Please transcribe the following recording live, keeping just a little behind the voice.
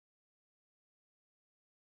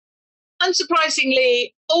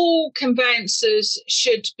Unsurprisingly, all conveyancers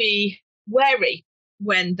should be wary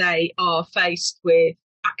when they are faced with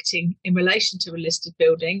acting in relation to a listed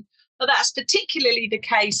building, but that's particularly the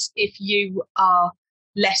case if you are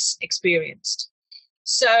less experienced.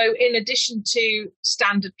 So in addition to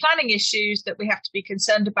standard planning issues that we have to be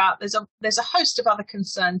concerned about, there's a host of other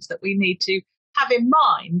concerns that we need to have in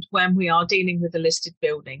mind when we are dealing with a listed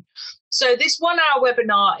building. So this 1 hour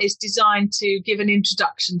webinar is designed to give an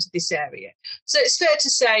introduction to this area. So it's fair to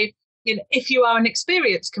say, if you are an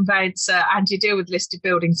experienced conveyancer and you deal with listed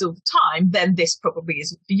buildings all the time, then this probably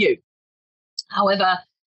isn't for you. However,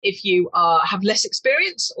 if you have less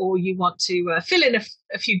experience or you want to fill in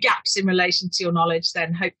a few gaps in relation to your knowledge,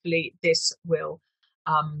 then hopefully this will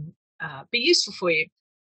be useful for you.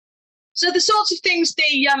 So the sorts of things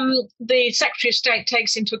the Secretary of State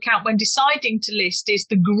takes into account when deciding to list is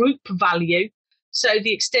the group value, so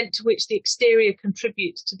the extent to which the exterior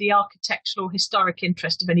contributes to the architectural or historic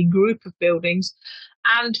interest of any group of buildings,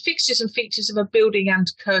 and fixtures and features of a building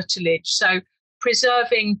and curtilage, so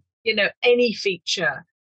preserving any feature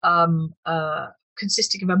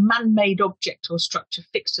consisting of a man-made object or structure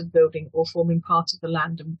fixed to the building or forming part of the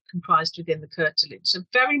land and comprised within the curtilage. So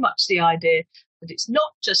very much the idea that it's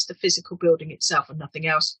not just the physical building itself and nothing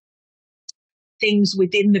else. Things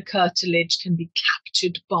within the curtilage can be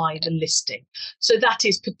captured by the listing. So that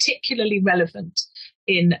is particularly relevant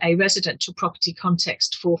in a residential property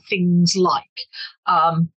context for things like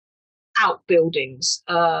outbuildings,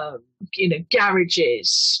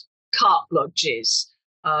 garages, cart lodges,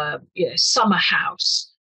 summer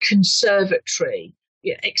house, conservatory,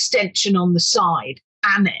 extension on the side,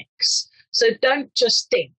 annex. So don't just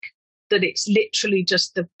think that it's literally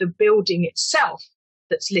just the building itself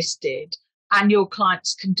that's listed and your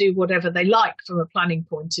clients can do whatever they like from a planning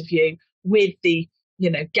point of view with the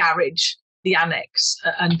garage, the annex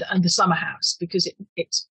and the summer house, because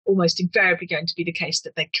it's almost invariably going to be the case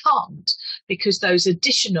that they can't, because those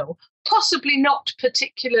additional, possibly not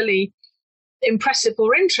particularly impressive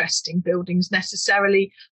or interesting buildings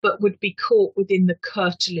necessarily, but would be caught within the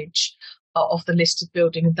curtilage of the listed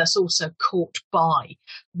building and thus also caught by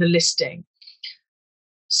the listing.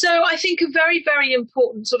 So I think a very, very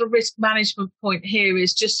important sort of risk management point here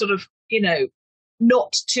is just sort of,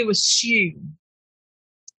 not to assume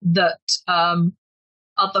that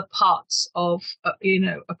other parts of,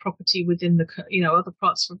 a property within the, other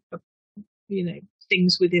parts of,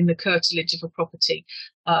 things within the curtilage of a property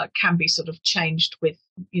can be sort of changed with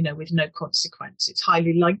no consequence. It's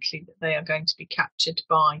highly likely that they are going to be captured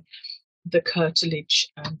by the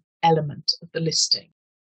curtilage element of the listing.